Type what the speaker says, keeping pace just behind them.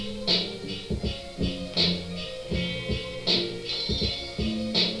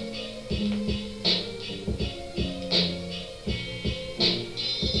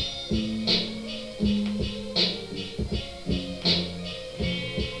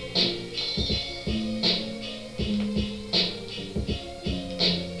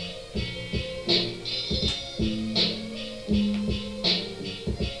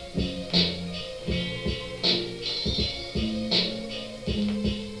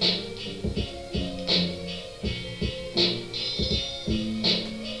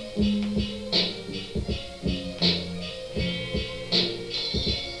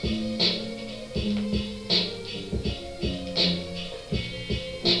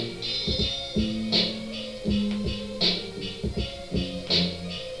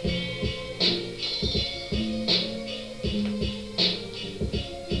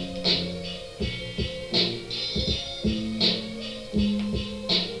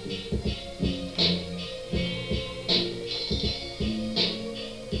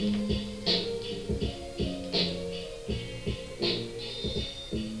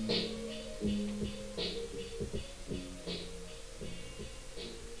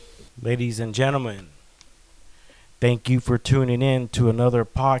Ladies and gentlemen, thank you for tuning in to another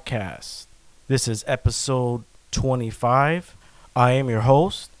podcast. This is episode 25. I am your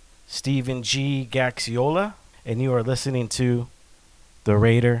host, Stephen G. Gaxiola, and you are listening to The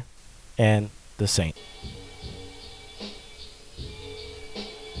Raider and the Saint.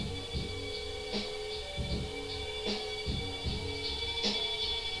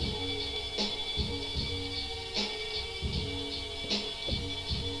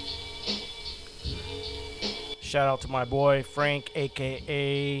 Shout out to my boy Frank,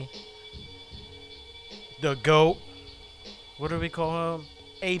 aka the GOAT. What do we call him?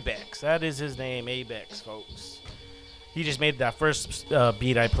 Abex. That is his name, Abex, folks. He just made that first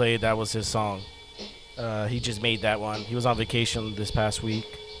beat I played. That was his song. He just made that one. He was on vacation this past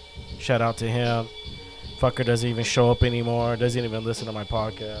week. Shout out to him. Fucker doesn't even show up anymore. Doesn't even listen to my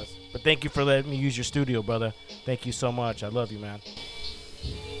podcast. But thank you for letting me use your studio, brother. Thank you so much. I love you, man.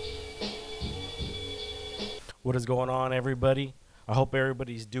 What is going on, everybody? I hope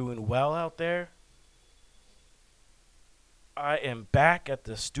everybody's doing well out there. I am back at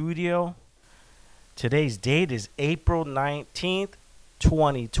the studio. Today's date is April 19th,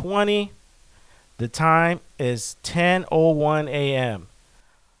 2020. The time is 10:01 a.m.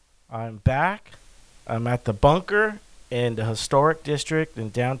 I'm back. I'm at the bunker in the historic district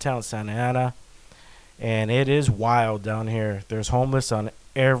in downtown Santa Ana. And it is wild down here. There's homeless on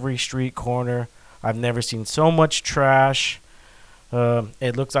every street corner. I've never seen so much trash.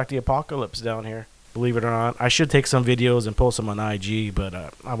 It looks like the apocalypse down here, believe it or not. I should take some videos and post them on IG, but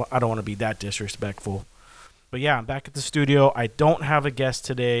I don't want to be that disrespectful. But yeah, I'm back at the studio. I don't have a guest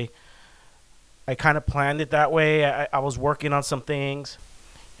today. I kind of planned it that way. I was working on some things,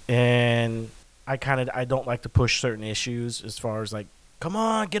 and I don't like to push certain issues as far as like, come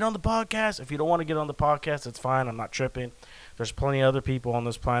on, get on the podcast. If you don't want to get on the podcast, it's fine. I'm not tripping. There's plenty of other people on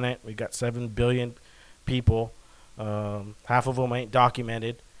this planet. We got 7 billion people. Half of them ain't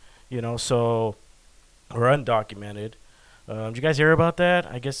documented, or undocumented. Did you guys hear about that?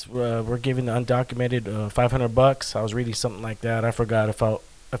 I guess we're giving the undocumented $500. I was reading something like that. I forgot if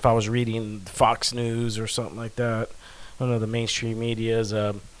I was reading Fox News or something like that. I don't know, the mainstream medias.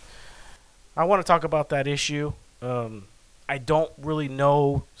 I want to talk about that issue. I don't really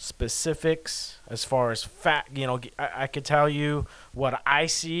know specifics as far as fact. I could tell you what I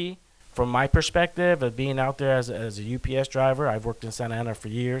see from my perspective of being out there as a UPS driver. I've worked in Santa Ana for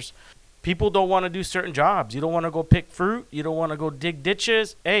years. People don't want to do certain jobs. You don't want to go pick fruit. You don't want to go dig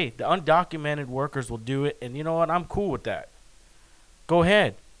ditches. Hey, the undocumented workers will do it. And you know what? I'm cool with that. Go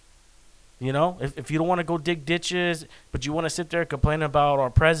ahead. If you don't want to go dig ditches, but you want to sit there and complain about our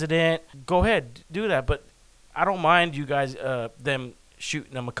president, go ahead, do that. But I don't mind you guys them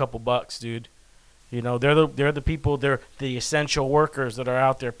shooting them a couple bucks, dude. They're the people, they're the essential workers that are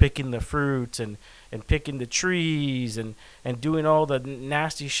out there picking the fruits and picking the trees and doing all the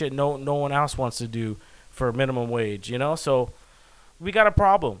nasty shit no one else wants to do for minimum wage, So we got a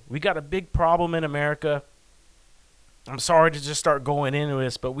problem. We got a big problem in America. I'm sorry to just start going into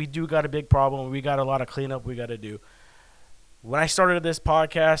this, but we do got a big problem. We got a lot of cleanup we got to do. When I started this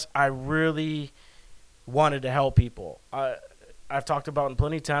podcast, I really wanted to help people. I've talked about in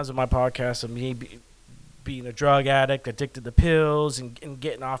plenty of times in my podcast of me being a drug addict, addicted to pills, and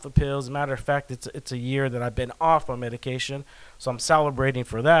getting off of pills. As a matter of fact, it's a year that I've been off my medication, so I'm celebrating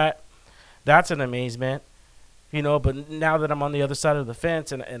for that. That's an amazement, But now that I'm on the other side of the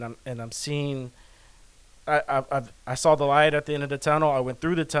fence and I'm seeing, I saw the light at the end of the tunnel. I went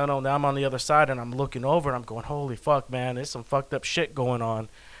through the tunnel. Now I'm on the other side and I'm looking over and I'm going, holy fuck, man! There's some fucked up shit going on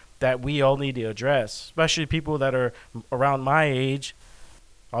that we all need to address, especially people that are around my age.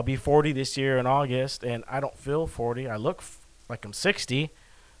 I'll be 40 this year in August, and I don't feel 40. I look like I'm 60,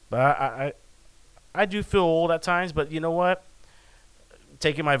 but I do feel old at times. But you know what?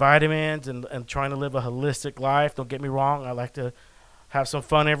 Taking my vitamins and trying to live a holistic life. Don't get me wrong. I like to have some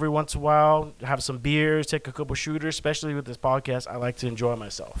fun every once in a while, have some beers, take a couple shooters, especially with this podcast. I like to enjoy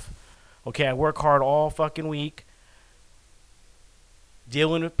myself. Okay, I work hard all fucking week,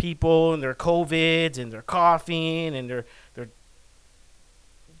 dealing with people and their COVIDs and their coughing and they're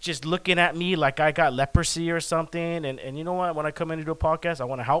just looking at me like I got leprosy or something. And you know what? When I come in to do a podcast, I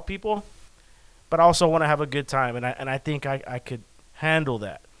want to help people, but I also want to have a good time. And I think I could handle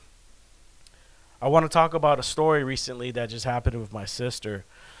that. I want to talk about a story recently that just happened with my sister.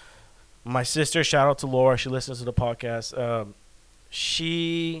 My sister, shout out to Laura. She listens to the podcast.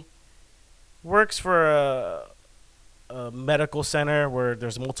 She works for a medical center where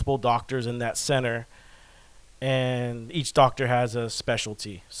there's multiple doctors in that center, and each doctor has a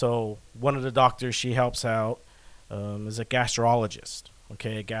specialty. So one of the doctors she helps out is a gastrologist.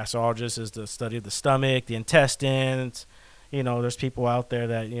 Okay, a gastrologist is the study of the stomach, the intestines. There's people out there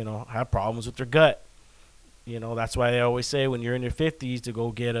that have problems with their gut. That's why they always say when you're in your 50s to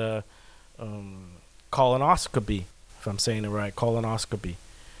go get a colonoscopy, if I'm saying it right, colonoscopy.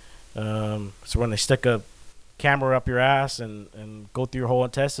 So when they stick a camera up your ass and go through your whole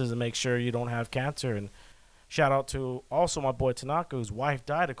intestines and make sure you don't have cancer. And shout out to also my boy Tanaka, whose wife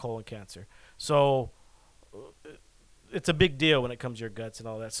died of colon cancer. So it's a big deal when it comes to your guts and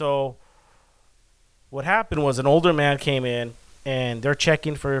all that. So what happened was an older man came in, and they're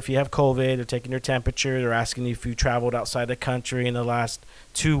checking for if you have COVID. They're taking your temperature. They're asking if you traveled outside the country in the last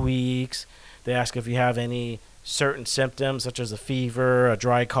 2 weeks. They ask if you have any certain symptoms, such as a fever, a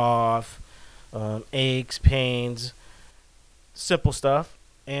dry cough, aches, pains, simple stuff.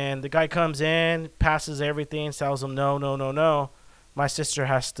 And the guy comes in, passes everything, tells him no, no, no, no. My sister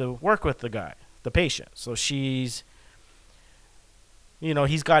has to work with the guy, the patient. So she's, he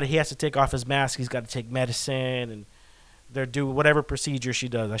has to take off his mask. He's got to take medicine, and they're doing whatever procedure she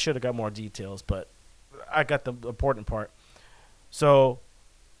does. I should have got more details, but I got the important part. So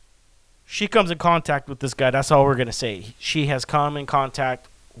she comes in contact with this guy. That's all we're going to say. She has come in contact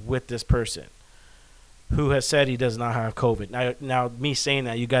with this person who has said he does not have COVID. Now me saying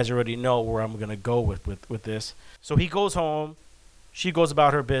that, you guys already know where I'm going to go with this. So he goes home. She goes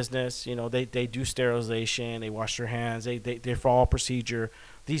about her business. They do sterilization. They wash their hands. They follow procedure.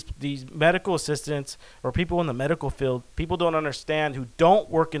 These medical assistants or people in the medical field, people don't understand who don't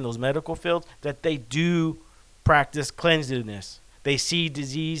work in those medical fields that they do practice cleanliness. They see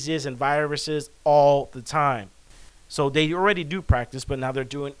diseases and viruses all the time. So they already do practice, but now they're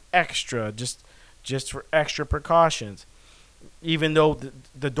doing extra, just for extra precautions. Even though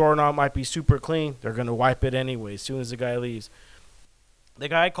the doorknob might be super clean, they're going to wipe it anyway as soon as the guy leaves. The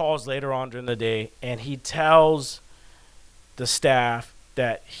guy calls later on during the day, and he tells the staff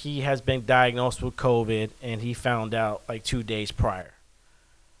that he has been diagnosed with COVID, and he found out like 2 days prior.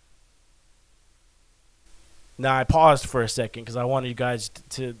 Now, I paused for a second because I wanted you guys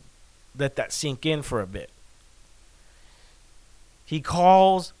to let that sink in for a bit. He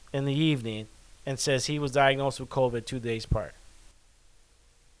calls in the evening and says he was diagnosed with COVID 2 days prior.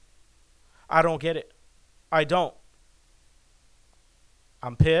 I don't get it. I don't.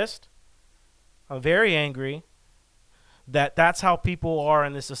 I'm pissed. I'm very angry that that's how people are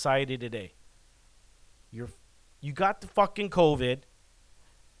in this society today. You got the fucking COVID.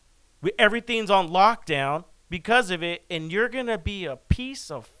 Everything's on lockdown because of it, and you're going to be a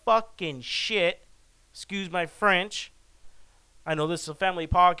piece of fucking shit. Excuse my French. I know this is a family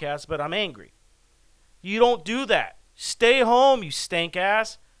podcast, but I'm angry. You don't do that. Stay home, you stank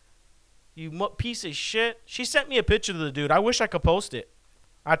ass. You piece of shit. She sent me a picture of the dude. I wish I could post it.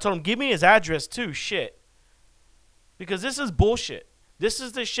 I told him, give me his address too. Shit. Because this is bullshit. This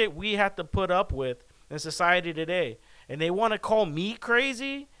is the shit we have to put up with in society today. And they want to call me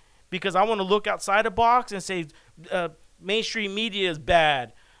crazy because I want to look outside the box and say mainstream media is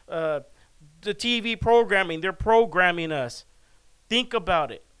bad. The TV programming, they're programming us. Think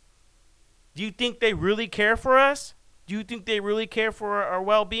about it. Do you think they really care for us? Do you think they really care for our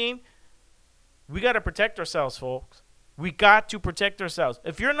well-being? We got to protect ourselves, folks. We got to protect ourselves.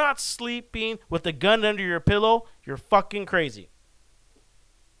 If you're not sleeping with a gun under your pillow, you're fucking crazy.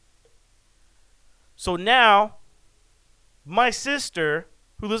 So now, my sister,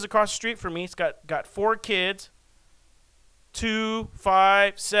 who lives across the street from me, has got 4 kids, 2,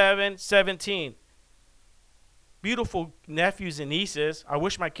 5, 7, 17. Beautiful nephews and nieces. I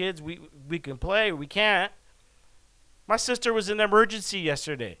wish my kids, we can play. We can't. My sister was in emergency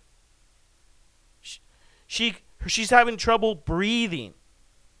yesterday. She's having trouble breathing.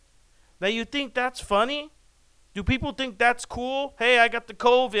 Now, you think that's funny? Do people think that's cool? Hey, I got the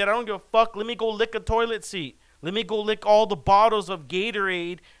COVID. I don't give a fuck. Let me go lick a toilet seat. Let me go lick all the bottles of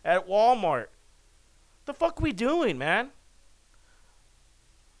Gatorade at Walmart. The fuck we doing, man?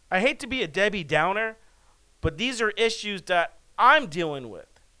 I hate to be a Debbie Downer, but these are issues that I'm dealing with.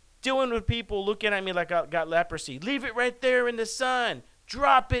 Dealing with people looking at me like I got leprosy. Leave it right there in the sun.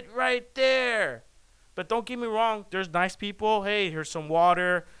 Drop it right there. But don't get me wrong, there's nice people. Hey, here's some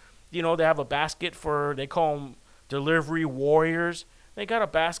water. They have a basket they call them delivery warriors. They got a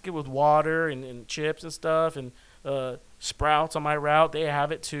basket with water and chips and stuff and Sprouts on my route. They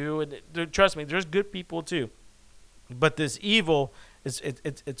have it too. And trust me, there's good people too. But this evil,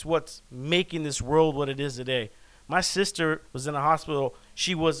 it's what's making this world what it is today. My sister was in a hospital.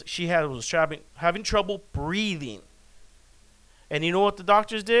 She was having trouble breathing. And you know what the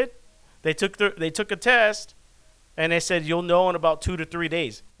doctors did? They took a test, and they said, you'll know in about 2 to 3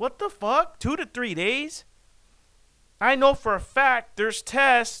 days. What the fuck? 2 to 3 days? I know for a fact there's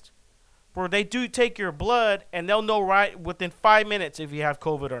tests where they do take your blood and they'll know right within 5 minutes if you have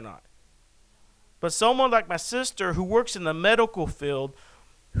COVID or not. But someone like my sister who works in the medical field,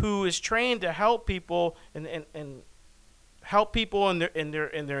 who is trained to help people and help people in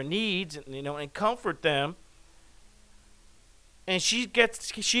their needs, and and comfort them, and she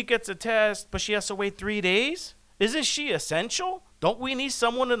gets a test, but she has to wait 3 days. Isn't she essential? Don't we need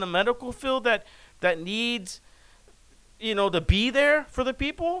someone in the medical field that needs to be there for the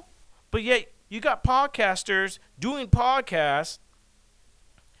people? But yet you got podcasters doing podcasts.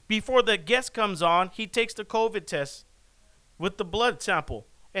 Before the guest comes on, he takes the COVID test with the blood sample.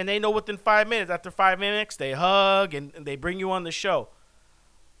 And they know within 5 minutes. After 5 minutes, they hug and they bring you on the show.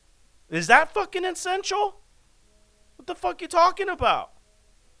 Is that fucking essential? What the fuck you talking about?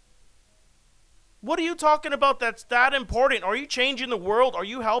 What are you talking about that's that important? Are you changing the world? Are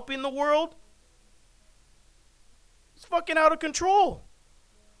you helping the world? It's fucking out of control.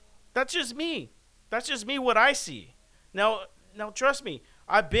 That's just me. That's just me, what I see. Now trust me,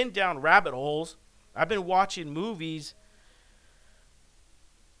 I've been down rabbit holes. I've been watching movies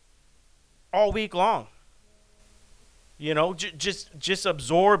all week long. Just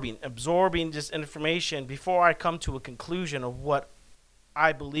absorbing this information before I come to a conclusion of what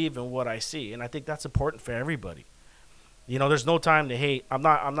I believe and what I see. And I think that's important for everybody. There's no time to hate. I'm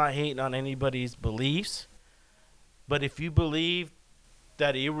not hating on anybody's beliefs. But if you believe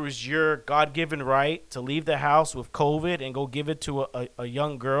that it was your God-given right to leave the house with COVID and go give it to a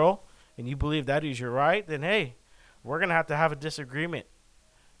young girl, and you believe that is your right, then hey, we're going to have a disagreement.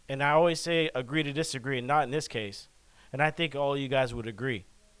 And I always say agree to disagree, and not in this case. And I think all you guys would agree.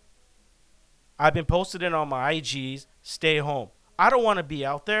 I've been posting it on my IGs, stay home. I don't want to be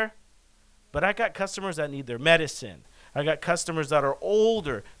out there, but I got customers that need their medicine. I got customers that are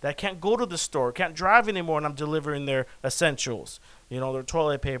older, that can't go to the store, can't drive anymore, and I'm delivering their essentials. Their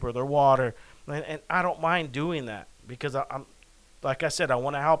toilet paper, their water. And I don't mind doing that because I'm like I said, I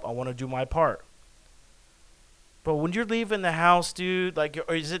want to help. I want to do my part. But when you're leaving the house, dude,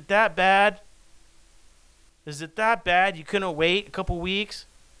 is it that bad? Is it that bad? You couldn't wait a couple weeks?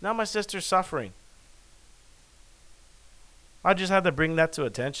 Now my sister's suffering. I just had to bring that to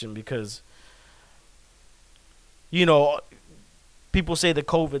attention because, people say the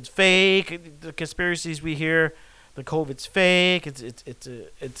COVID's fake. The conspiracies we hear, the COVID's fake.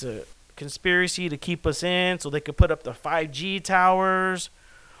 It's a conspiracy to keep us in so they could put up the 5G towers,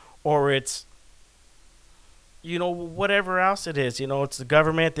 or it's whatever else it is. It's the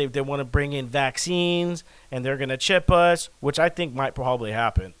government. They want to bring in vaccines and they're going to chip us, which I think might probably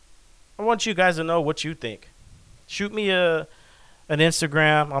happen. I want you guys to know what you think. Shoot me an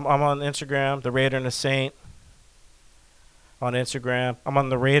Instagram. I'm on Instagram, The Raider and the Saint. On Instagram. I'm on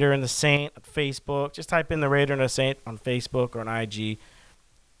The Raider and the Saint on Facebook. Just type in The Raider and the Saint on Facebook or on IG.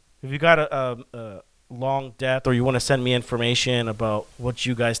 If you got a long death or you want to send me information about what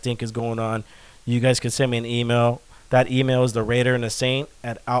you guys think is going on, you guys can send me an email. That email is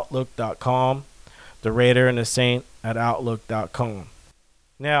theraiderandthesaint@outlook.com. Theraiderandthesaint@outlook.com.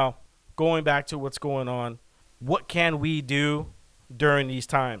 Now, going back to what's going on, what can we do during these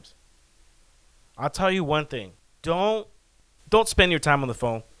times? I'll tell you one thing. Don't spend your time on the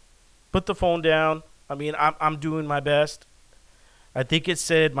phone. Put the phone down. I mean, I'm doing my best. I think it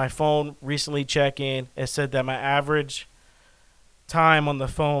said my phone recently checking. It said that my average time on the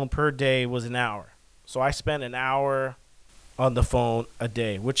phone per day was an hour. So I spent an hour on the phone a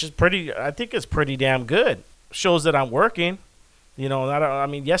day, which is I think it's pretty damn good. Shows that I'm working.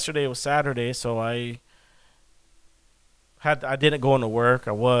 Yesterday was Saturday, so I didn't go into work.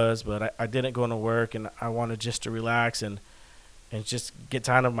 But I didn't go into work, and I wanted just to relax and just get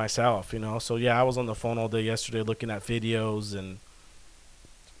time of myself, So yeah, I was on the phone all day yesterday looking at videos, and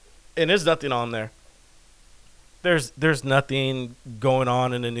there's nothing on there. There's nothing going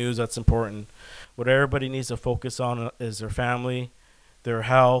on in the news that's important. What everybody needs to focus on is their family, their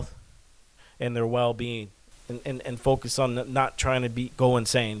health, and their well-being, and focus on not trying to go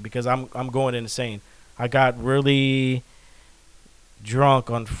insane, because I'm going insane. I got really drunk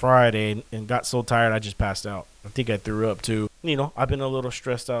on Friday and got so tired I just passed out. I think I threw up too. I've been a little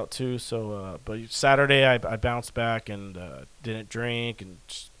stressed out too. So, but Saturday I bounced back and didn't drink and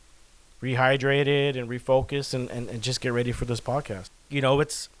just rehydrated and refocused and just get ready for this podcast.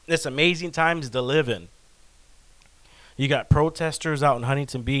 It's amazing times to live in. You got protesters out in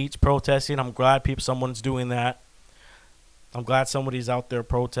Huntington Beach protesting. I'm glad someone's doing that. I'm glad somebody's out there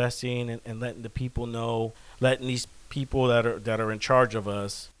protesting and letting the people know, letting these people that are in charge of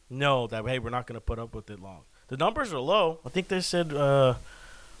us know that, hey, we're not going to put up with it long. The numbers are low. I think they said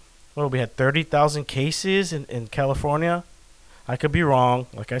Well, we had 30,000 cases in California. I could be wrong,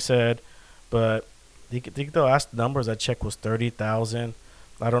 like I said, but think the last numbers I checked was 30,000.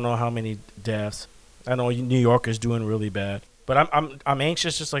 I don't know how many deaths. I know New York is doing really bad, but I'm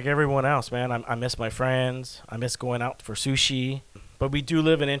anxious just like everyone else, man. I miss my friends. I miss going out for sushi. But we do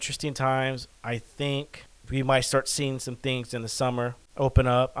live in interesting times. I think we might start seeing some things in the summer open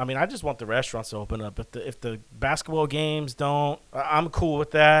up. I mean, I just want the restaurants to open up. If the basketball games don't, I'm cool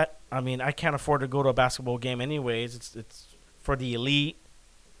with that. I mean, I can't afford to go to a basketball game anyways. It's for the elite.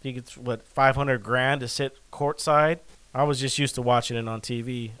 I think it's what 500 grand to sit courtside. I was just used to watching it on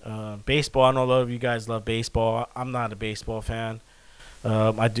TV. Baseball, I know a lot of you guys love baseball. I'm not a baseball fan.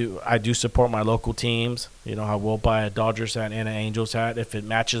 I do support my local teams. You know, I will buy a Dodgers hat and an Angels hat if it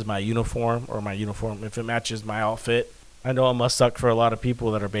matches my uniform, if it matches my outfit. I know it must suck for a lot of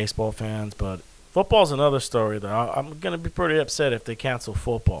people that are baseball fans, but football's another story. Though I'm gonna be pretty upset if they cancel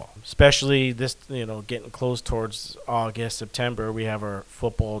football, especially this. Getting close towards August, September. We have our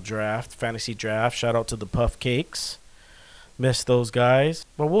football draft, fantasy draft. Shout out to the Puff Cakes. Miss those guys,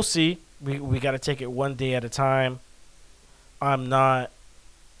 but we'll see. We got to take it one day at a time. I'm not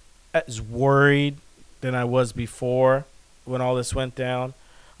as worried than I was before when all this went down.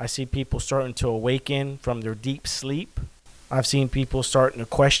 I see people starting to awaken from their deep sleep. I've seen people starting to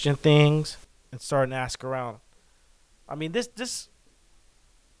question things and starting to ask around. I mean, this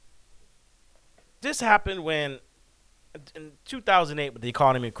happened when in 2008 with the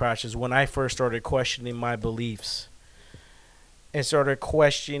economy crashes, when I first started questioning my beliefs and started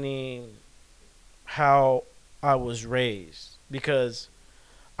questioning how I was raised, because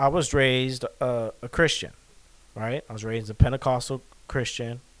I was raised a Christian, right? I was raised a Pentecostal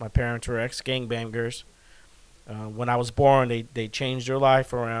Christian. My parents were ex-gangbangers. When I was born, they changed their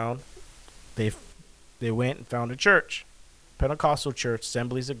life around. They went and found a church, Pentecostal church,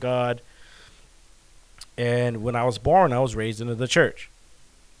 Assemblies of God. And when I was born, I was raised into the church.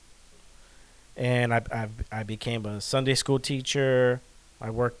 And I became a Sunday school teacher. I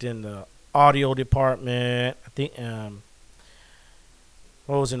worked in the audio department. I think I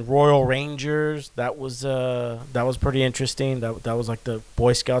was in Royal Rangers. That was pretty interesting. That was like the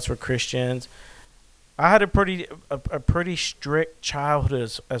Boy Scouts for Christians. I had a pretty strict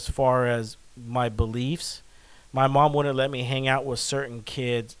childhood as far as my beliefs. My mom wouldn't let me hang out with certain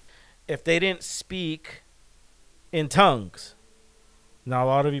kids if they didn't speak in tongues. Now, a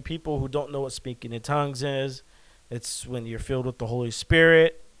lot of you people who don't know what speaking in tongues is, it's when you're filled with the Holy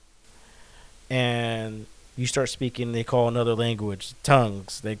Spirit and you start speaking, they call another language,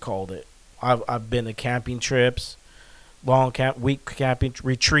 tongues, they called it. I've been to camping trips, week camping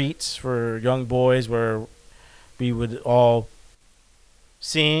retreats for young boys where we would all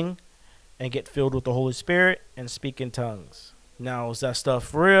sing and get filled with the Holy Spirit and speak in tongues. Now, is that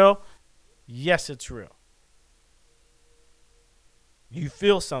stuff real? Yes, it's real. You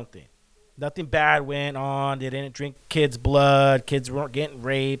feel something. Nothing bad went on. They didn't drink kids' blood. Kids weren't getting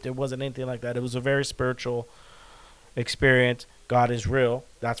raped. It wasn't anything like that. It was a very spiritual experience. God is real.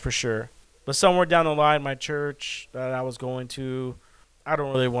 That's for sure. But somewhere down the line, my church that I was going to, I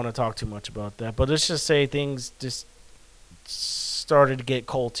don't really want to talk too much about that. But let's just say things just started to get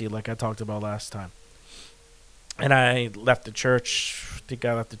culty like I talked about last time. And I left the church. I think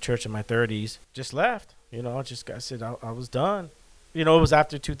I left the church in my 30s. Just left. I said I was done. It was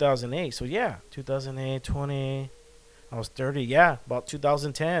after 2008. So, yeah, 2008, 20, I was 30. Yeah, about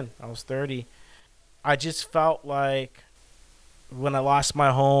 2010, I was 30. I just felt like when I lost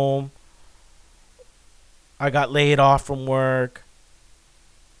my home, I got laid off from work.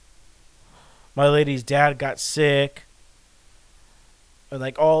 My lady's dad got sick. And,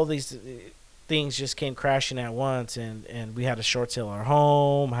 like, all these things just came crashing at once. And we had to short sale our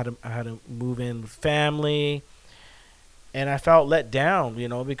home. I had to move in with family. And I felt let down,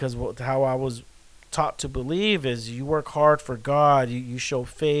 because how I was taught to believe is you work hard for God, you show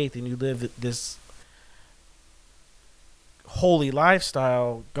faith, and you live this holy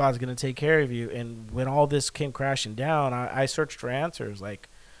lifestyle, God's going to take care of you. And when all this came crashing down, I searched for answers. Like,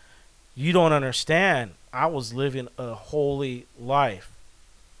 you don't understand. I was living a holy life.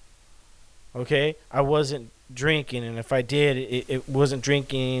 Okay? I wasn't drinking, and if I did, it wasn't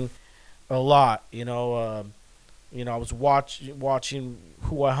drinking a lot, I was watching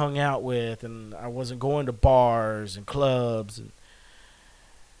who I hung out with, and I wasn't going to bars and clubs. And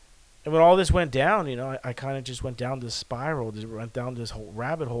when all this went down, I kind of just went down this spiral, just went down this whole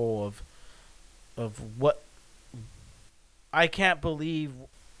rabbit hole of what I can't believe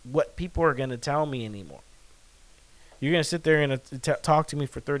what people are going to tell me anymore. You're going to sit there and talk to me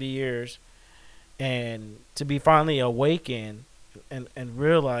for 30 years, and to be finally awakened and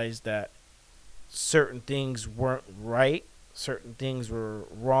realized that certain things weren't right, certain things were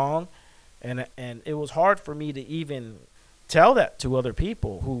wrong, and it was hard for me to even tell that to other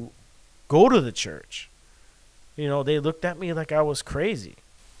people who go to the church. They looked at me like I was crazy.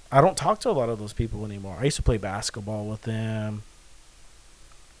 I don't talk to a lot of those people anymore. I used to play basketball with them,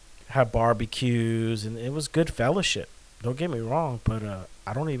 have barbecues, and it was good fellowship. Don't get me wrong, but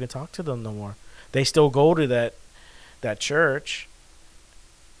I don't even talk to them no more. They still go to that church.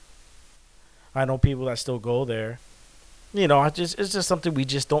 I know people that still go there. It's just something we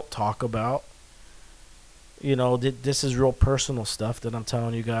just don't talk about. This is real personal stuff that I'm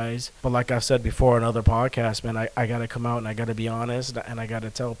telling you guys. But like I've said before in other podcasts, man, I got to come out and I got to be honest, and I got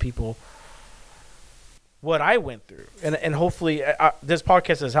to tell people what I went through. And hopefully this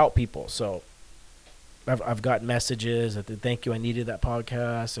podcast has helped people. So I've got messages that they thank you, I needed that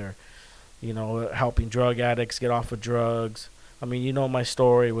podcast, or, helping drug addicts get off of drugs. I mean, my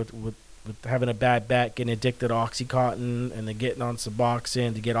story with having a bad back, getting addicted to Oxycontin, and then getting on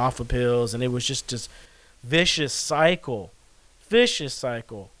Suboxone to get off of pills. And it was just this vicious cycle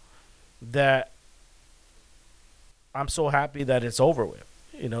that I'm so happy that it's over with.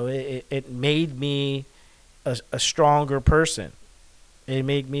 It made me a stronger person. It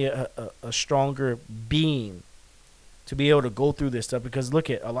made me a stronger being to be able to go through this stuff, because look,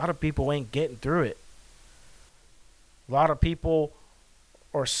 a lot of people ain't getting through it. A lot of people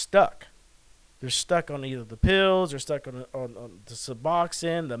are stuck. They're stuck on either the pills, they're stuck on the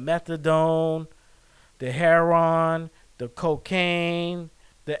Suboxone, the methadone, the heroin, the cocaine,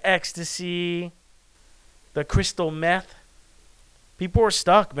 the ecstasy, the crystal meth. People are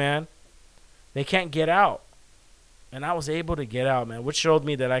stuck, man. They can't get out. And I was able to get out, man, which showed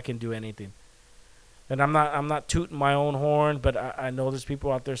me that I can do anything. And I'm not tooting my own horn, but I know there's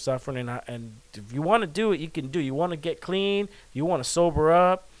people out there suffering, and if you want to do it, you can do it. You want to get clean, you want to sober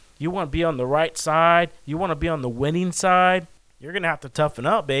up, you want to be on the right side, you want to be on the winning side, you're going to have to toughen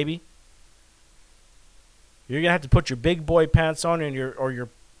up, baby. You're going to have to put your big boy pants on and your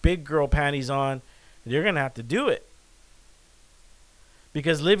big girl panties on, and you're going to have to do it.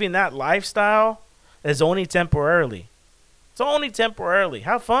 Because living that lifestyle is only temporarily. It's only temporarily.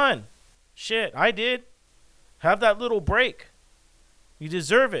 Have fun. Shit, I did. Have that little break. You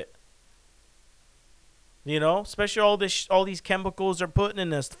deserve it. Especially all these chemicals they're putting in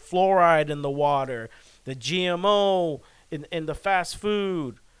this, fluoride in the water, the GMO in the fast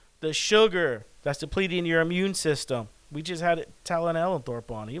food, the sugar that's depleting your immune system. We just had Talon Ellenthorpe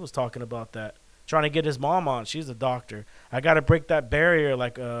on. He was talking about that, trying to get his mom on. She's a doctor. I got to break that barrier.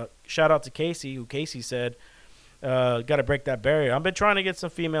 Like, shout out to Casey, who Casey said, got to break that barrier. I've been trying to get some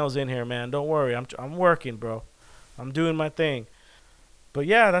females in here, man. Don't worry. I'm working, bro. I'm doing my thing. But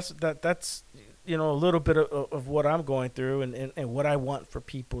yeah, that's a little bit of what I'm going through and what I want for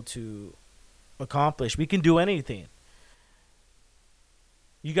people to accomplish. We can do anything.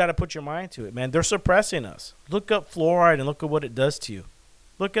 You got to put your mind to it, man. They're suppressing us. Look up fluoride and look at what it does to you.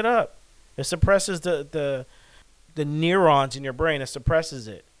 Look it up. It suppresses the neurons in your brain. It suppresses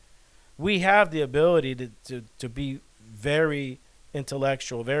it. We have the ability to be very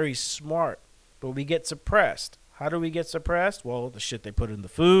intellectual, very smart, but we get suppressed. How do we get suppressed? Well, the shit they put in the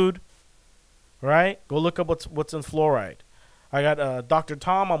food, right? Go look up what's in fluoride. I got Dr.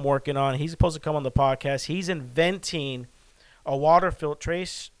 Tom I'm working on. He's supposed to come on the podcast. He's inventing a water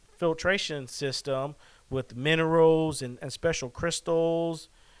filtration system with minerals and special crystals.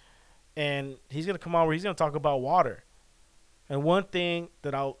 And he's going to come on where he's going to talk about water. And one thing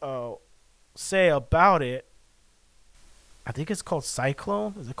that I'll say about it, I think it's called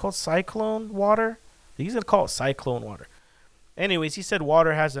Cyclone. Is it called Cyclone water? He's going to call it Cyclone water. Anyways, he said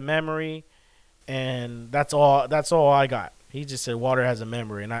water has a memory, and that's all I got. He just said water has a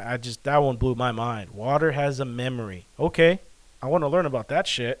memory, and I just, that one blew my mind. Water has a memory. Okay, I want to learn about that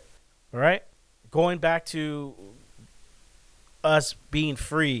shit. All right? Going back to us being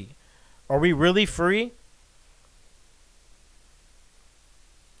free. Are we really free?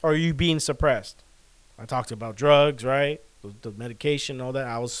 Or are you being suppressed? I talked about drugs, right? The medication, all that.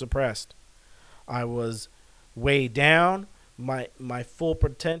 I was suppressed. I was way down, my full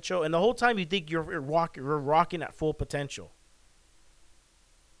potential. And the whole time you think you're rocking at full potential.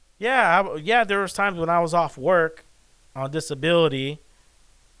 Yeah, there was times when I was off work on disability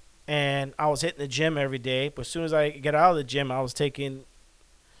and I was hitting the gym every day. But as soon as I get out of the gym, I was taking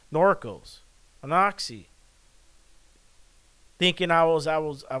Norcos, an Oxy, thinking I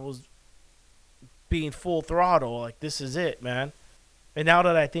was being full throttle. Like, this is it, man. And now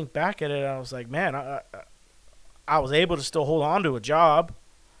that I think back at it, I was like, man, I was able to still hold on to a job.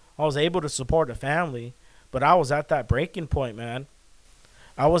 I was able to support a family. But I was at that breaking point, man.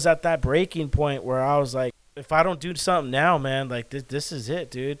 I was at that breaking point where I was like, if I don't do something now, man, like this is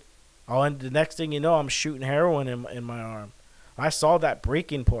it, dude. The next thing you know, I'm shooting heroin in my arm. I saw that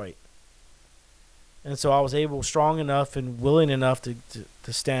breaking point. And so I was strong enough and willing enough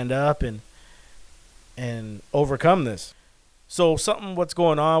to stand up and overcome this. So what's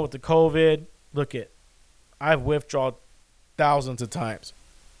going on with the COVID, I've withdrawn thousands of times.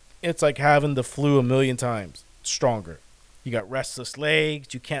 It's like having the flu a million times stronger. You got restless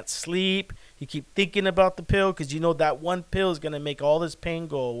legs. You can't sleep. You keep thinking about the pill because you know that one pill is going to make all this pain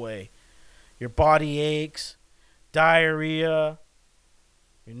go away. Your body aches, diarrhea.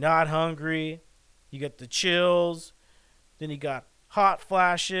 You're not hungry. You get the chills. Then you got hot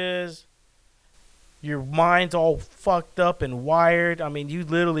flashes. Your mind's all fucked up and wired. I mean, you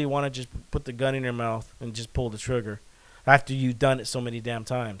literally want to just put the gun in your mouth and just pull the trigger after you've done it so many damn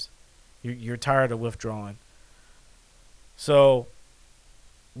times. You're tired of withdrawing. So,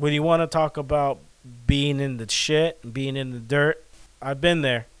 when you want to talk about being in the shit and being in the dirt, I've been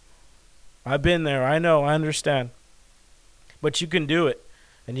there. I know. I understand. But you can do it.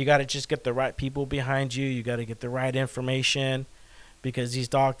 And you got to just get the right people behind you. You got to get the right information. Because these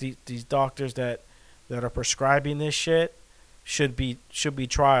doctors that are prescribing this shit should be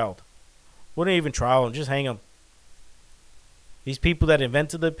trialed. Wouldn't even trial them. Just hang them. These people that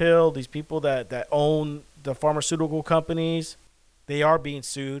invented the pill, these people that own the pharmaceutical companies, they are being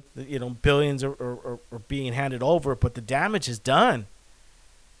sued. Billions are being handed over, but the damage is done.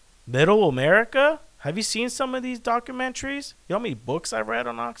 Middle America? Have you seen some of these documentaries? You know how many books I've read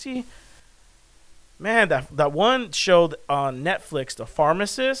on Oxy? Man, that one show on Netflix, The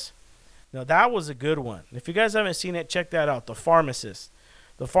Pharmacist. Now, that was a good one. If you guys haven't seen it, check that out, The Pharmacist.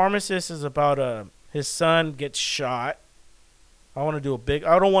 The Pharmacist is about his son gets shot. I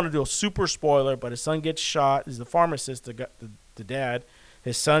don't want to do a super spoiler, but his son gets shot. He's the pharmacist, the dad.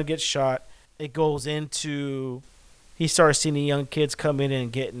 His son gets shot. It goes into, he starts seeing the young kids come in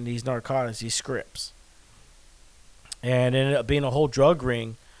and getting these narcotics, these scripts. And it ended up being a whole drug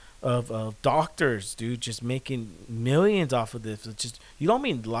ring of doctors, dude, just making millions off of this. It's just, you don't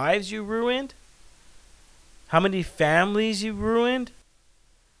mean lives you ruined? How many families you ruined?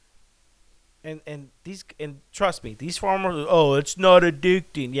 And trust me, these it's not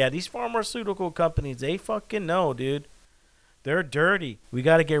addicting. Yeah, these pharmaceutical companies, they fucking know, dude. They're dirty. We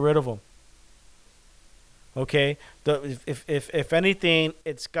got to get rid of them. Okay? If anything,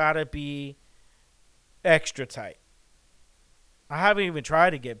 it's got to be extra tight. I haven't even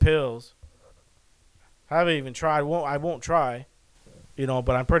tried to get pills. I haven't even tried. I won't try. But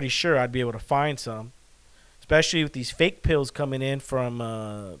I'm pretty sure I'd be able to find some. Especially with these fake pills coming in from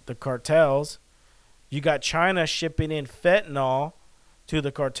the cartels. You got China shipping in fentanyl to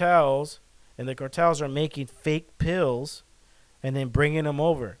the cartels, and the cartels are making fake pills and then bringing them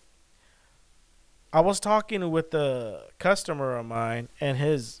over. I was talking with a customer of mine, and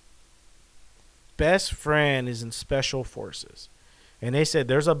his best friend is in special forces. And they said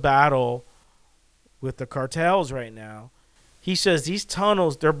there's a battle with the cartels right now. He says these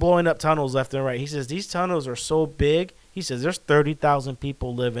tunnels, they're blowing up tunnels left and right. He says these tunnels are so big. He says there's 30,000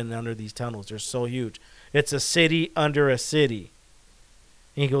 people living under these tunnels. They're so huge. It's a city under a city.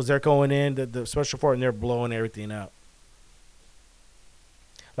 And he goes, they're going in, the special force, and they're blowing everything up.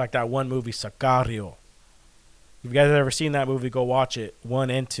 Like that one movie, Sicario. If you guys have ever seen that movie, go watch it.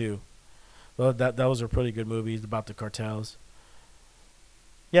 1 and 2. Well, those are pretty good movies about the cartels.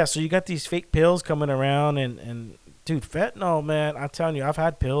 Yeah, so you got these fake pills coming around, and dude, fentanyl, man, I'm telling you, I've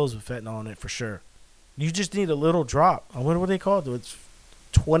had pills with fentanyl in it for sure. You just need a little drop. I wonder what they call it. It's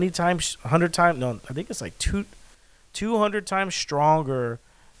 20 times, 100 times. No, I think it's like 200 times stronger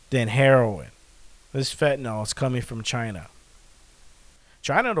than heroin. This fentanyl is coming from China.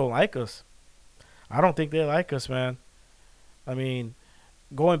 China don't like us. I don't think they like us, man. I mean,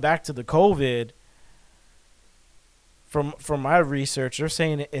 going back to the COVID, from my research, they're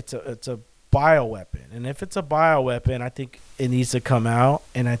saying it's a bioweapon, and if it's a bioweapon, I think it needs to come out,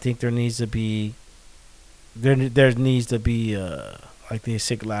 and I think there needs to be like they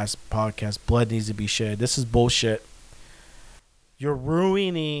said last podcast, blood needs to be shed. This is bullshit. You're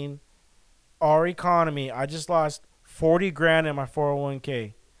ruining our economy. I just lost 40 grand in my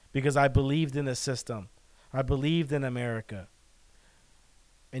 401k because I believed in the system. I believed in America.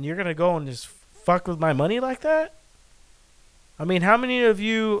 And you're gonna go and just fuck with my money like that? I mean, how many of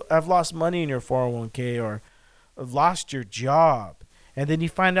you have lost money in your 401k or have lost your job, and then you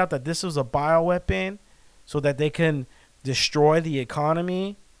find out that this was a bioweapon so that they can destroy the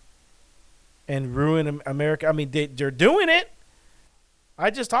economy and ruin America? I mean, they're doing it.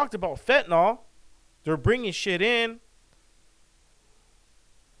 I just talked about fentanyl. They're bringing shit in.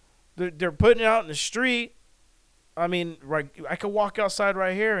 They're putting it out in the street. I mean, right? I could walk outside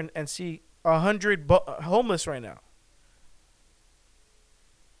right here and see 100 homeless right now,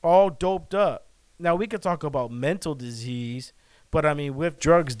 all doped up. Now we could talk about mental disease, but I mean, with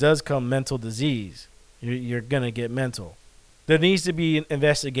drugs does come mental disease. You're gonna get mental. There needs to be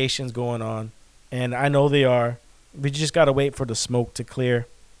investigations going on, and I know they are. We just gotta wait for the smoke to clear.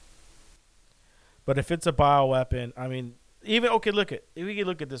 But if it's a bioweapon, I mean, even okay, we can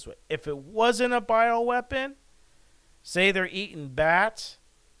look at it this way. If it wasn't a bioweapon, say they're eating bats,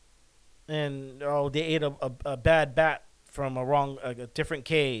 and they ate a bad bat from a different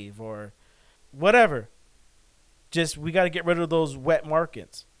cave or whatever. Just we got to get rid of those wet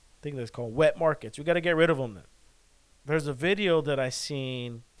markets. I think that's called wet markets. We got to get rid of them. Then there's a video that I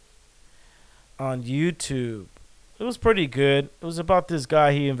seen on YouTube. It was pretty good. It was about this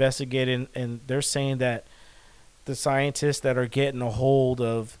guy he investigated, and they're saying that the scientists that are getting a hold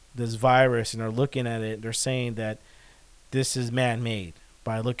of this virus and are looking at it, they're saying that this is man-made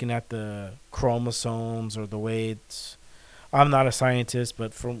by looking at the chromosomes or the way it's. I'm not a scientist,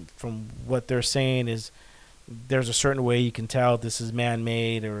 but from what they're saying is there's a certain way you can tell this is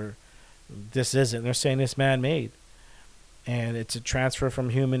man-made or this isn't. They're saying it's man-made, and it's a transfer from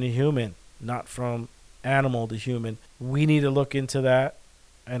human to human, not from animal to human. We need to look into that,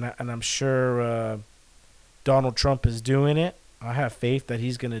 and I'm sure Donald Trump is doing it. I have faith that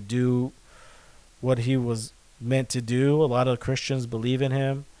he's going to do what he was meant to do. A lot of Christians believe in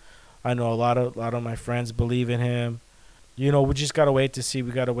him. I know a lot of my friends believe in him. You know, we just got to wait to see.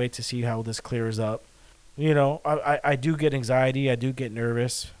 We got to wait to see how this clears up. You know, I do get anxiety. I do get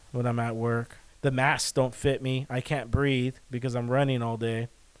nervous when I'm at work. The masks don't fit me. I can't breathe because I'm running all day.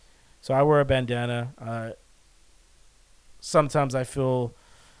 So I wear a bandana. Sometimes I feel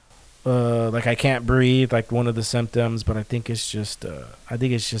like I can't breathe, like one of the symptoms, but I think it's just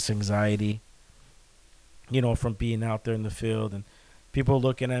anxiety. You know, from being out there in the field and people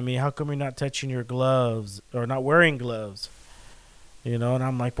looking at me, how come you're not touching your gloves or not wearing gloves? You know, and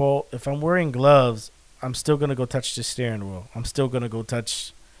I'm like, well, if I'm wearing gloves, I'm still going to go touch the steering wheel. I'm still going to go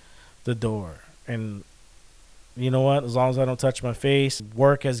touch the door. And you know what? As long as I don't touch my face,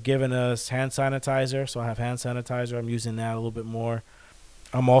 work has given us hand sanitizer. So I have hand sanitizer. I'm using that a little bit more.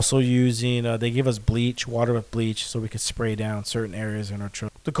 I'm also using, they give us bleach, water with bleach, so we could spray down certain areas in our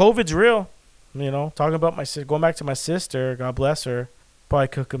truck. The COVID's real. You know, talking about going back to my sister, God bless her. Probably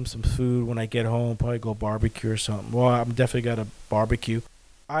cook him some food when I get home. Probably go barbecue or something. Well, I'm definitely got a barbecue.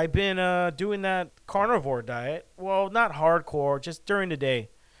 I've been doing that carnivore diet. Well, not hardcore, just during the day.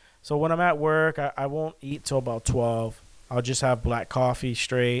 So when I'm at work, I won't eat till about 12. I'll just have black coffee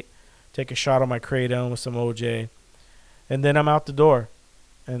straight, take a shot of my Kratom with some OJ, and then I'm out the door.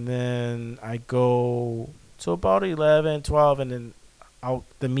 And then I go to about 11, 12, and then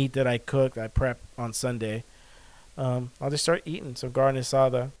the meat that I cook, I prep on Sunday. I'll just start eating some carne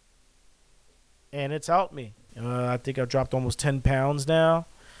asada, and it's helped me. I think I've dropped almost 10 pounds now.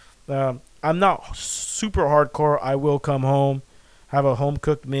 I'm not super hardcore. I will come home, have a home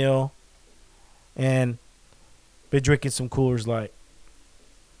cooked meal, and be drinking some Coors Light.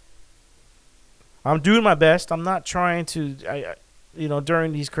 I'm doing my best. I'm not trying to.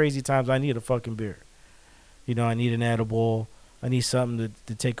 During these crazy times, I need a fucking beer. You know, I need an edible. I need something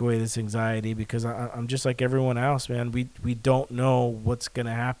to take away this anxiety because I'm just like everyone else, man. We don't know what's going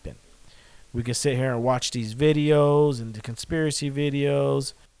to happen. We can sit here and watch these videos and the conspiracy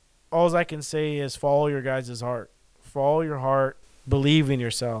videos. All I can say is follow your guys' heart. Follow your heart. Believe in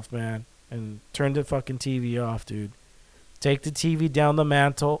yourself, man. And turn the fucking TV off, dude. Take the TV down the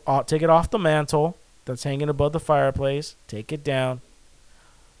mantle. Take it off the mantle that's hanging above the fireplace. Take it down.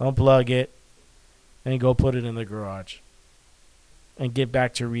 Unplug it. And go put it in the garage. And get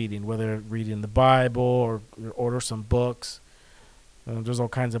back to reading, whether reading the Bible or order some books. There's all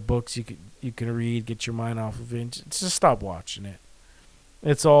kinds of books you can read, get your mind off of it. Just stop watching it.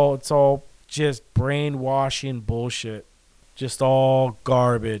 It's all just brainwashing bullshit. Just all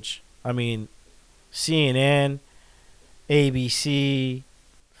garbage. I mean, CNN, ABC,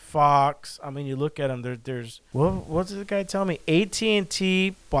 Fox. I mean, you look at them. There's what did the guy tell me?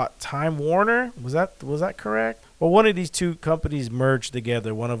 AT&T bought Time Warner. Was that correct? Well, one of these two companies merged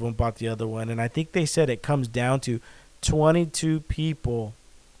together. One of them bought the other one, and I think they said it comes down to 22 people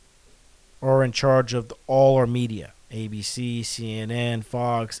are in charge of all our media: ABC, CNN,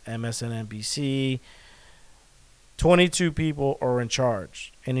 Fox, MSNBC. 22 people are in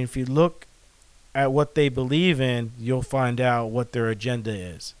charge, and if you look at what they believe in, you'll find out what their agenda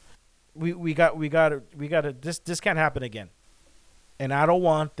is. We got to. This can't happen again. And I don't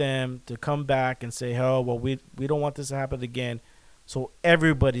want them to come back and say, oh, well, we don't want this to happen again. So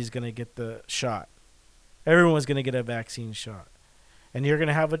everybody's going to get the shot. Everyone's going to get a vaccine shot. And you're going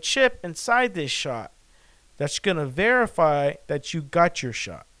to have a chip inside this shot that's going to verify that you got your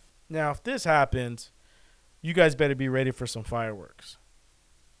shot. Now, if this happens, you guys better be ready for some fireworks.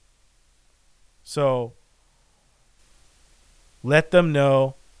 So let them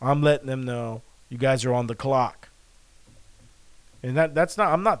know. I'm letting them know. You guys are on the clock. And that's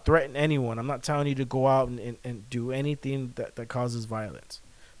not, I'm not threatening anyone. I'm not telling you to go out and do anything that causes violence.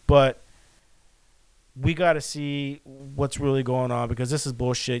 But we got to see what's really going on, because this is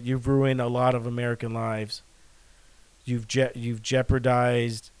bullshit. You've ruined a lot of American lives. You've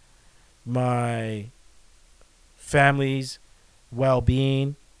jeopardized my family's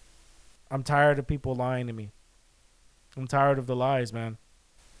well-being. I'm tired of people lying to me. I'm tired of the lies, man.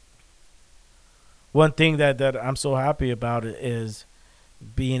 One thing that I'm so happy about it is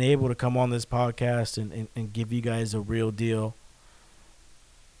being able to come on this podcast and give you guys a real deal.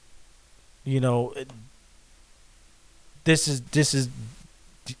 You know, this is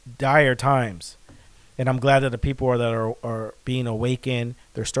dire times, and I'm glad that the people are being awakened.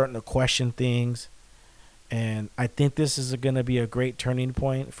 They're starting to question things, and I think this is going to be a great turning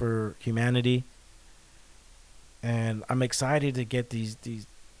point for humanity. And I'm excited to get these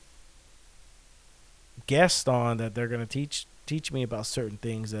guests on that they're going to teach me about certain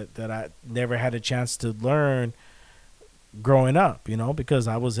things that I never had a chance to learn growing up, you know, because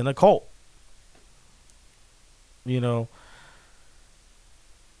I was in a cult, you know.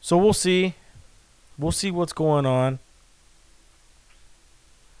 So we'll see what's going on.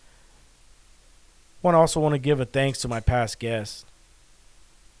 Also want to give a thanks to my past guests.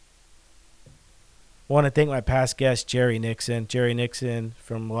 I want to thank my past guest, Jerry Nixon. Jerry Nixon,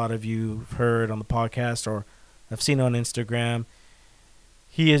 from a lot of you have heard on the podcast or I've seen on Instagram.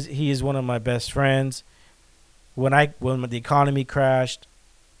 He is one of my best friends. When the economy crashed,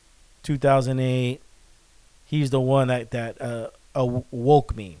 2008, he's the one that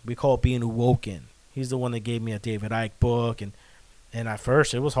awoke me. We call it being awoken. He's the one that gave me a David Icke book, and at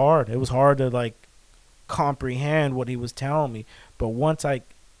first it was hard. It was hard to like comprehend what he was telling me. But once I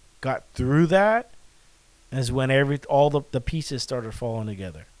got through that, is when all the pieces started falling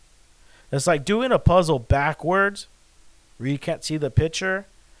together. It's like doing a puzzle backwards, where you can't see the picture,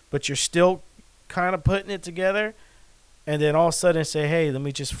 but you're still kind of putting it together, and then all of a sudden say, hey, let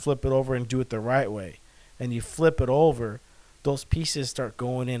me just flip it over and do it the right way. And you flip it over, those pieces start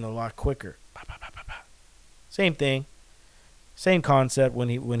going in a lot quicker. Same thing, same concept. When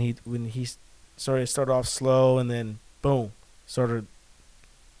he started off slow, and then boom, started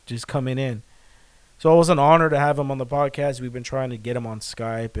just coming in. So it was an honor to have him on the podcast. We've been trying to get him on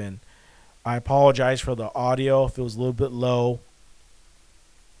Skype, and I apologize for the audio if it was a little bit low.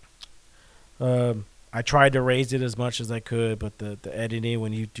 I tried to raise it as much as I could, but the editing,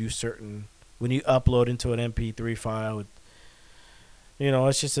 when you upload into an MP3 file,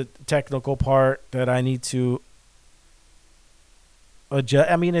 it's just a technical part that I need to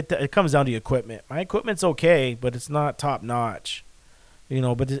adjust. I mean, it comes down to equipment. My equipment's okay, but it's not top notch.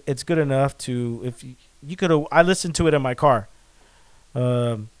 But it's good enough to, if you could have, I listened to it in my car.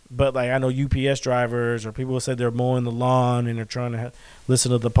 But like, I know UPS drivers or people who said they're mowing the lawn and they're trying to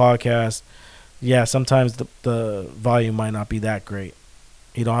listen to the podcast. Yeah, sometimes the volume might not be that great.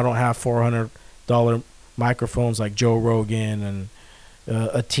 I don't have $400 microphones like Joe Rogan and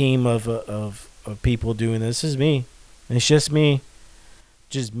a team of people doing this. This is me. It's just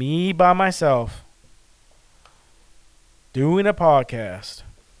me by myself, doing a podcast.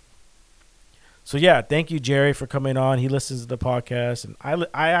 So yeah, thank you, Jerry, for coming on. He listens to the podcast, and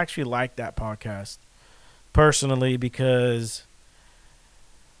I actually like that podcast personally because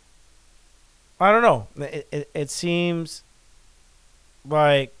I don't know. It seems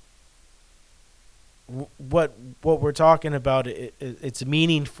like what we're talking about, it's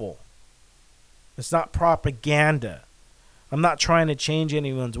meaningful. It's not propaganda. I'm not trying to change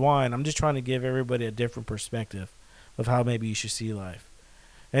anyone's mind. I'm just trying to give everybody a different perspective of how maybe you should see life.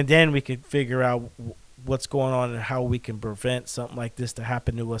 And then we could figure out what's going on and how we can prevent something like this to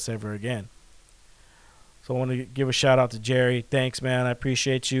happen to us ever again. So I want to give a shout out to Jerry. Thanks, man. I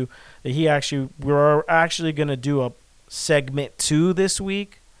appreciate you. We're actually going to do a segment 2 this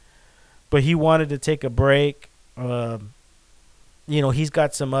week, but he wanted to take a break. He's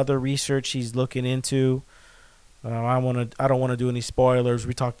got some other research he's looking into. I don't want to do any spoilers.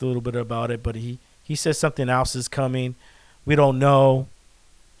 We talked a little bit about it, but he says something else is coming. We don't know.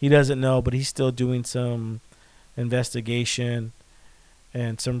 He doesn't know, but he's still doing some investigation.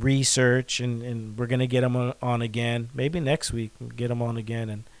 and some research, and we're gonna get him on again. Maybe next week, get him on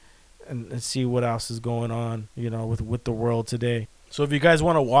again, and see what else is going on, with the world today. So if you guys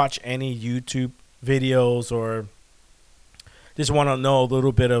want to watch any YouTube videos or just want to know a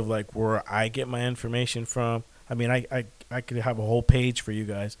little bit of like where I get my information from, I mean, I could have a whole page for you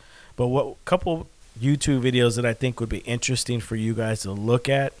guys, but what couple YouTube videos that I think would be interesting for you guys to look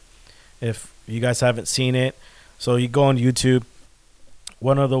at if you guys haven't seen it. So you go on YouTube.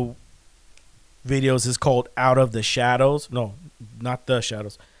 One of the videos is called Out of the Shadows. No, not the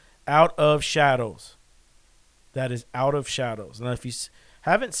Shadows. Out of Shadows. That is Out of Shadows. Now, if you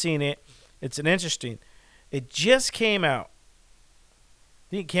haven't seen it, it's an interesting. It just came out.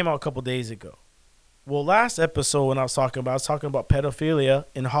 I think it came out a couple days ago. Well, last episode when I was talking about pedophilia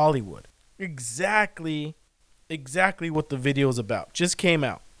in Hollywood. Exactly what the video is about. Just came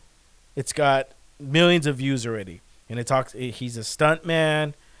out. It's got millions of views already. And he's a stunt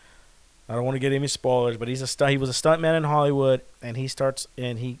man. I don't want to get any spoilers, but he was a stunt man in Hollywood, and he starts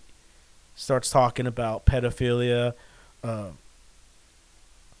talking about pedophilia,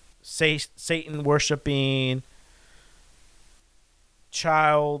 Satan worshiping,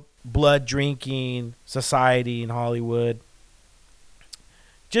 child blood drinking society in Hollywood.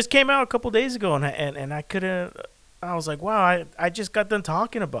 Just came out a couple days ago, and I was like, wow, I just got done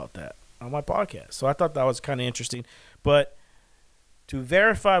talking about that on my podcast. So I thought that was kind of interesting. But to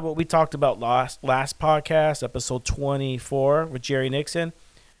verify what we talked about last podcast, episode 24 with Jerry Nixon,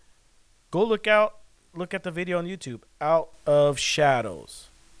 go look at the video on YouTube, Out of Shadows.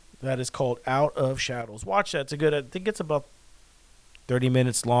 That is called Out of Shadows. Watch that. I think it's about 30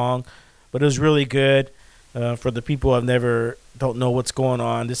 minutes long, but it was really good. For the people don't know what's going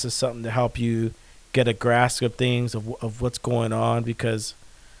on, this is something to help you get a grasp of things, of what's going on, because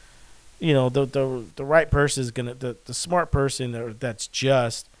the right person is gonna, the smart person that's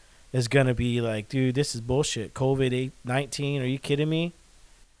just is gonna be like, dude, this is bullshit. COVID-19, are you kidding me?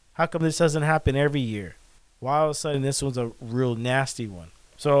 How come this doesn't happen every year? Why all of a sudden this one's a real nasty one?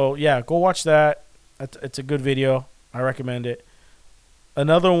 So yeah, go watch that. It's a good video. I recommend it.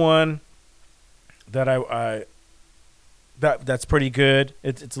 Another one that that's pretty good.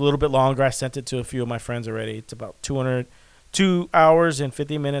 It's a little bit longer. I sent it to a few of my friends already. It's about 2 hours and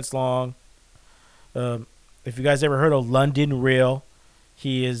 50 minutes long. If you guys ever heard of London Real,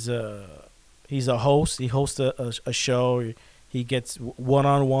 he's a host. He hosts a show. He gets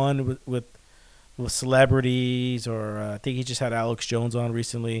one-on-one with celebrities, or I think he just had Alex Jones on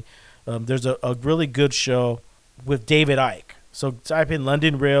recently. There's a really good show with David Icke. So type in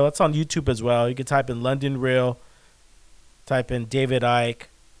London Real. It's on YouTube as well. You can type in London Real, type in David Icke,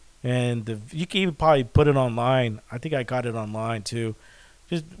 and you can even probably put it online. I think I got it online too.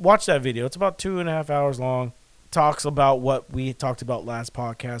 Just watch that video. It's about 2.5 hours long. Talks about what we talked about last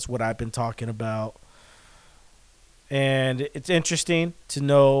podcast, what I've been talking about. And it's interesting to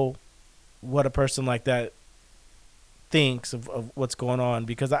know what a person like that thinks of what's going on,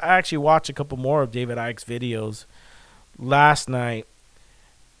 because I actually watched a couple more of David Icke's videos last night,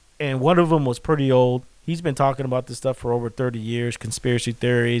 and one of them was pretty old. He's been talking about this stuff for over 30 years, conspiracy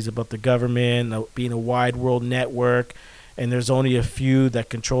theories about the government being a wide world network, and there's only a few that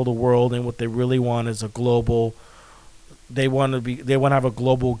control the world, and what they really want is they want to have a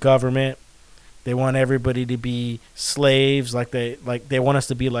global government. They want everybody to be slaves, like they want us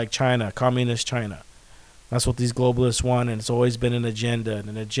to be like China, communist China. That's what these globalists want, and it's always been an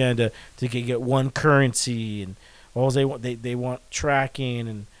agenda to get one currency, and all they want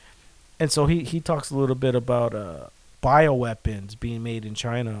tracking, and so he talks a little bit about bioweapons being made in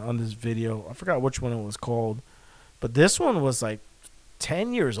China on this video. I forgot which one it was called, but this one was like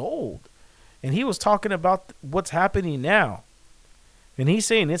 10 years old, and he was talking about what's happening now, and he's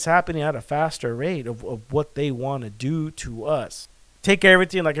saying it's happening at a faster rate of what they want to do to us. Take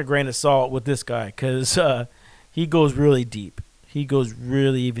everything like a grain of salt with this guy, because he goes really deep. He goes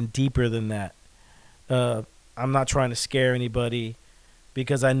really even deeper than that. I'm not trying to scare anybody,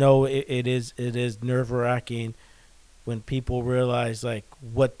 because I know it is nerve-wracking when people realize like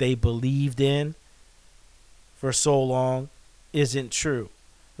what they believed in for so long isn't true.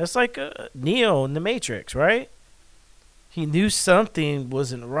 That's like Neo in the Matrix, right? He knew something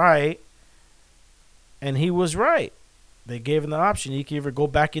wasn't right, and he was right. They gave him the option. You can either go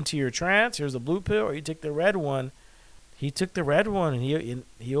back into your trance, here's the blue pill, or you take the red one. He took the red one, and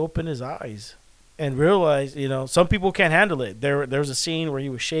he opened his eyes and realized, some people can't handle it. There was a scene where he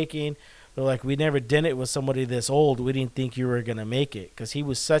was shaking. They're like, we never did it with somebody this old. We didn't think you were going to make it, because he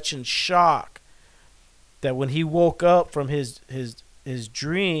was such in shock that when he woke up from his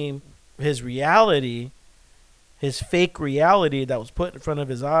dream, his reality, his fake reality that was put in front of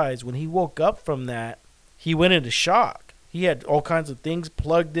his eyes, when he woke up from that, he went into shock. He had all kinds of things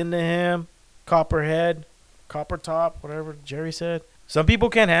plugged into him, copper head, copper top, whatever Jerry said. Some people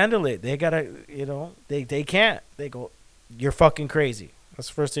can't handle it. They gotta, they can't. They go, you're fucking crazy. That's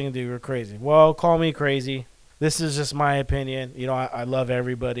the first thing to do. You're crazy. Well, call me crazy. This is just my opinion. I love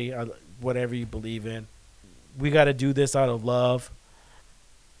everybody. Whatever you believe in. We got to do this out of love.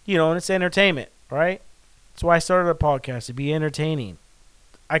 And it's entertainment, right? That's why I started a podcast, to be entertaining.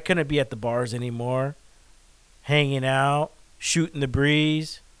 I couldn't be at the bars anymore, hanging out, shooting the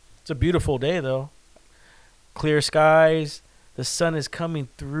breeze. It's a beautiful day, though. Clear skies. The sun is coming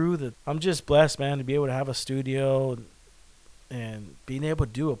through. I'm just blessed, man, to be able to have a studio and being able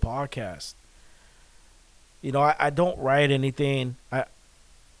to do a podcast. I don't write anything.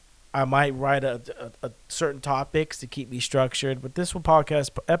 I might write a certain topics to keep me structured, but this one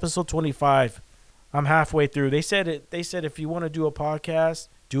podcast, episode 25, I'm halfway through. They said if you want to do a podcast,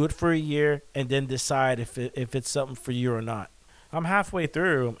 do it for a year and then decide if it's something for you or not. I'm halfway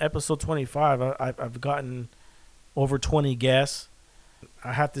through episode 25. I've gotten over 20 guests.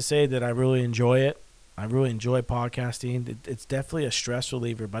 I have to say that I really enjoy it. I really enjoy podcasting. It's definitely a stress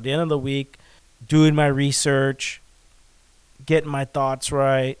reliever. By the end of the week, doing my research, getting my thoughts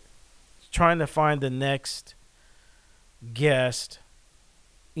right, trying to find the next guest.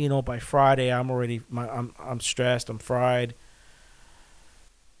 By Friday, I'm stressed. I'm fried.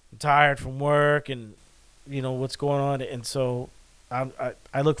 I'm tired from work and what's going on. And so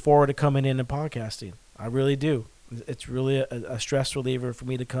I look forward to coming in and podcasting. I really do. It's really a stress reliever for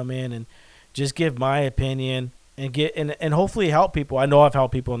me to come in and just give my opinion and hopefully help people. I know I've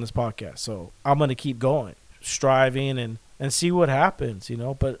helped people on this podcast, so I'm going to keep going, striving and see what happens,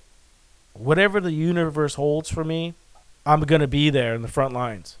 But whatever the universe holds for me, I'm going to be there in the front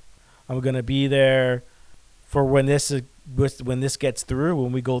lines. I'm going to be there for when this gets through.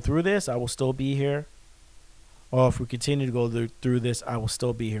 When we go through this, I will still be here. Or if we continue to go through this, I will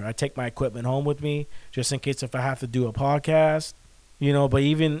still be here. I take my equipment home with me just in case if I have to do a podcast. But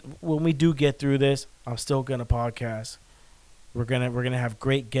even when we do get through this, I'm still going to podcast. We're gonna have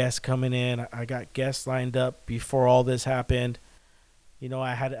great guests coming in. I got guests lined up before all this happened.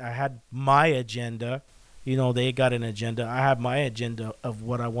 I had my agenda. They got an agenda. I have my agenda of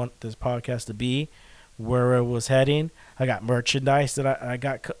what I want this podcast to be, where it was heading. I got merchandise that I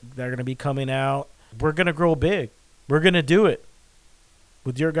got that are going to be coming out. We're going to grow big. We're going to do it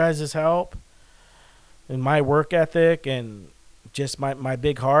with your guys' help and my work ethic and just my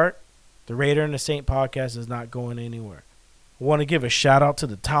big heart. The Raider and the Saint podcast is not going anywhere. I want to give a shout out to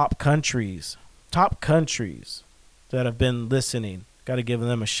the top countries that have been listening. Got to give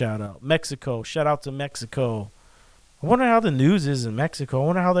them a shout out. Mexico, shout out to Mexico. I wonder how the news is in Mexico. I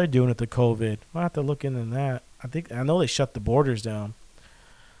wonder how they're doing with the COVID. I'll have to look into that. I know they shut the borders down.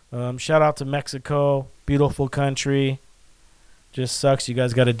 Shout out to Mexico, beautiful country. Just sucks you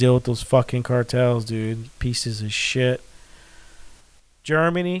guys got to deal with those fucking cartels, dude. Pieces of shit.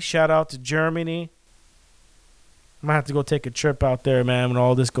 Germany, shout out to Germany. I'm going to have to go take a trip out there, man, when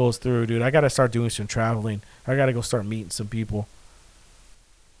all this goes through, dude. I got to start doing some traveling. I got to go start meeting some people.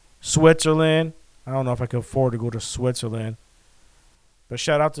 Switzerland. I don't know if I can afford to go to Switzerland. But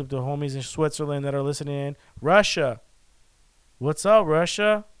shout out to the homies in Switzerland that are listening in. Russia. What's up,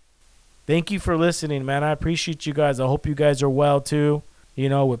 Russia? Thank you for listening, man. I appreciate you guys. I hope you guys are well, too.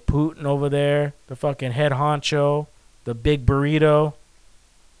 With Putin over there, the fucking head honcho, the big burrito.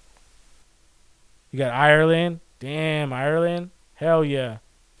 You got Ireland. Damn, Ireland. Hell yeah.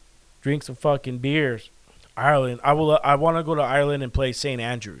 Drink some fucking beers. Ireland. I want to go to Ireland and play St.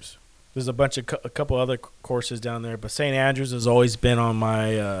 Andrews. There's a couple other courses down there, but St. Andrews has always been on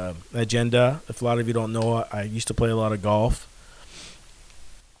my agenda. If a lot of you don't know, I used to play a lot of golf.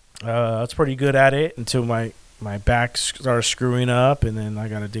 I was pretty good at it until my back started screwing up, and then I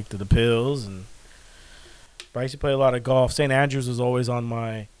got addicted to pills. But I used to play a lot of golf. St. Andrews was always on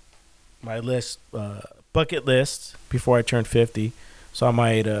my list, bucket list before I turned 50. So I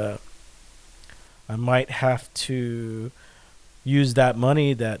might have to use that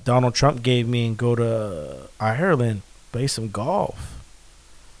money that Donald Trump gave me and go to Ireland, play some golf.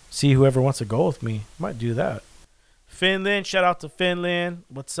 See whoever wants to go with me. Might do that. Finland, shout out to Finland.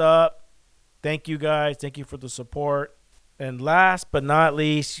 What's up? Thank you guys. Thank you for the support. And last but not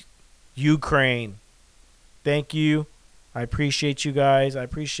least, Ukraine. Thank you. I appreciate you guys. I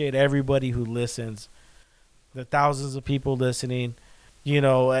appreciate everybody who listens. The thousands of people listening.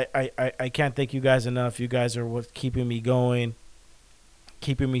 I can't thank you guys enough. You guys are what's keeping me going,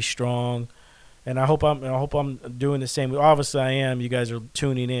 keeping me strong. And I hope I'm doing the same. Obviously I am. You guys are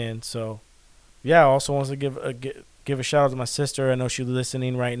tuning in, so yeah, I also wants to give a shout out to my sister. I know she's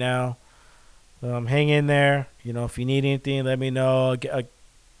listening right now. Hang in there. If you need anything, let me know. I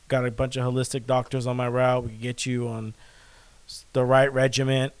got a bunch of holistic doctors on my route. We can get you on the right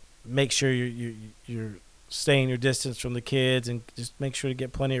regimen. Make sure you're staying your distance from the kids, and just make sure to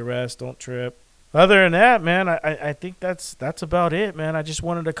get plenty of rest. Don't trip. Other than that, man, I think that's about it, man. I just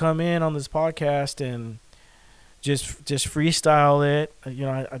wanted to come in on this podcast and just freestyle it.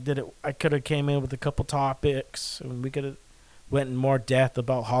 I did it. I could have came in with a couple topics, and we could have went in more depth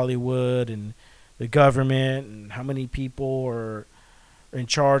about Hollywood and the government and how many people are in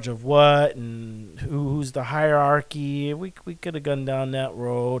charge of what and who's the hierarchy. We could have gone down that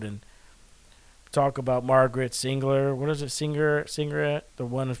road and talk about Margaret Singler. What is it, Singer, the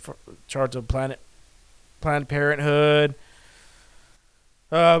one in charge of Planned Parenthood.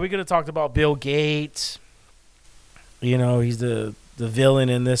 We could have talked about Bill Gates. He's the villain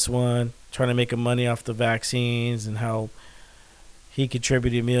in this one, trying to make money off the vaccines and how he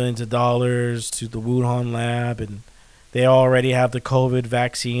contributed millions of dollars to the Wuhan lab, and they already have the COVID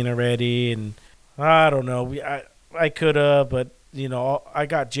vaccine already. And I don't know. I could have, but I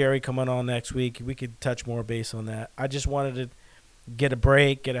got Jerry coming on next week. We could touch more base on that. I just wanted to get a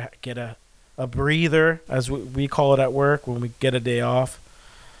break, get a breather, as we call it at work when we get a day off,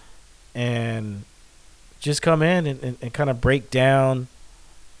 and just come in and kind of break down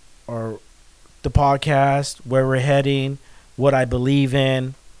the podcast, where we're heading, what I believe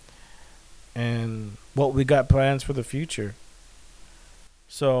in, and what we got plans for the future.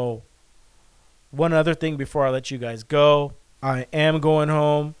 So, one other thing before I let you guys go. I am going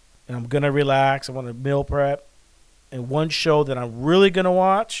home, and I'm going to relax. I want to meal prep. And one show that I'm really going to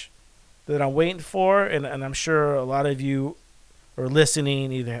watch, that I'm waiting for, and I'm sure a lot of you are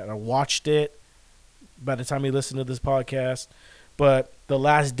listening, either have watched it by the time you listen to this podcast, but The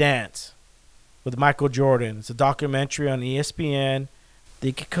Last Dance with Michael Jordan. It's a documentary on ESPN. I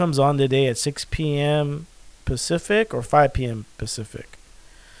think it comes on today at 6 p.m. Pacific or 5 p.m. Pacific.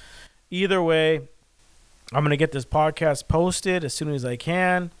 Either way, I'm going to get this podcast posted as soon as I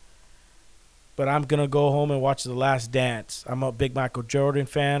can. But I'm going to go home and watch The Last Dance. I'm a big Michael Jordan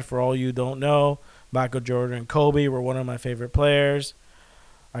fan. For all you don't know, Michael Jordan and Kobe were one of my favorite players.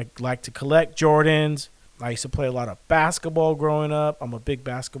 I like to collect Jordans. I used to play a lot of basketball growing up. I'm a big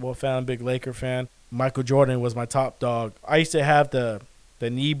basketball fan, big Laker fan. Michael Jordan was my top dog. I used to have the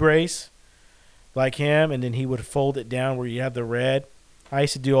knee brace like him, and then he would fold it down where you have the red. I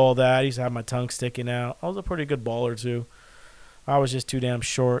used to do all that. I used to have my tongue sticking out. I was a pretty good baller, too. I was just too damn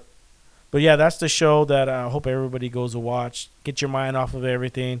short. But, yeah, that's the show that I hope everybody goes to watch. Get your mind off of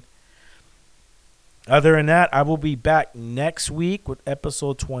everything. Other than that, I will be back next week with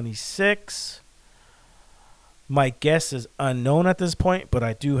episode 26. My guest is unknown at this point, but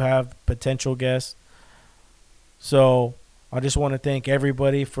I do have potential guests. So I just want to thank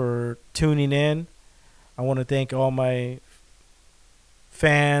everybody for tuning in. I want to thank all my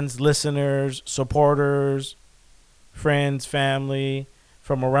fans, listeners, supporters, friends, family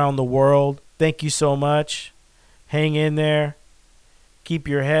from around the world. Thank you so much. Hang in there. Keep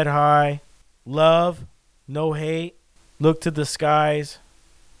your head high. Love, no hate. Look to the skies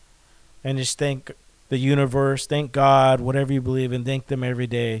and just thank the universe, thank God, whatever you believe in, thank them every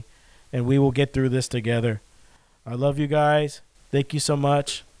day. And we will get through this together. I love you guys. Thank you so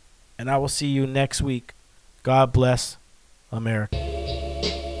much. And I will see you next week. God bless America.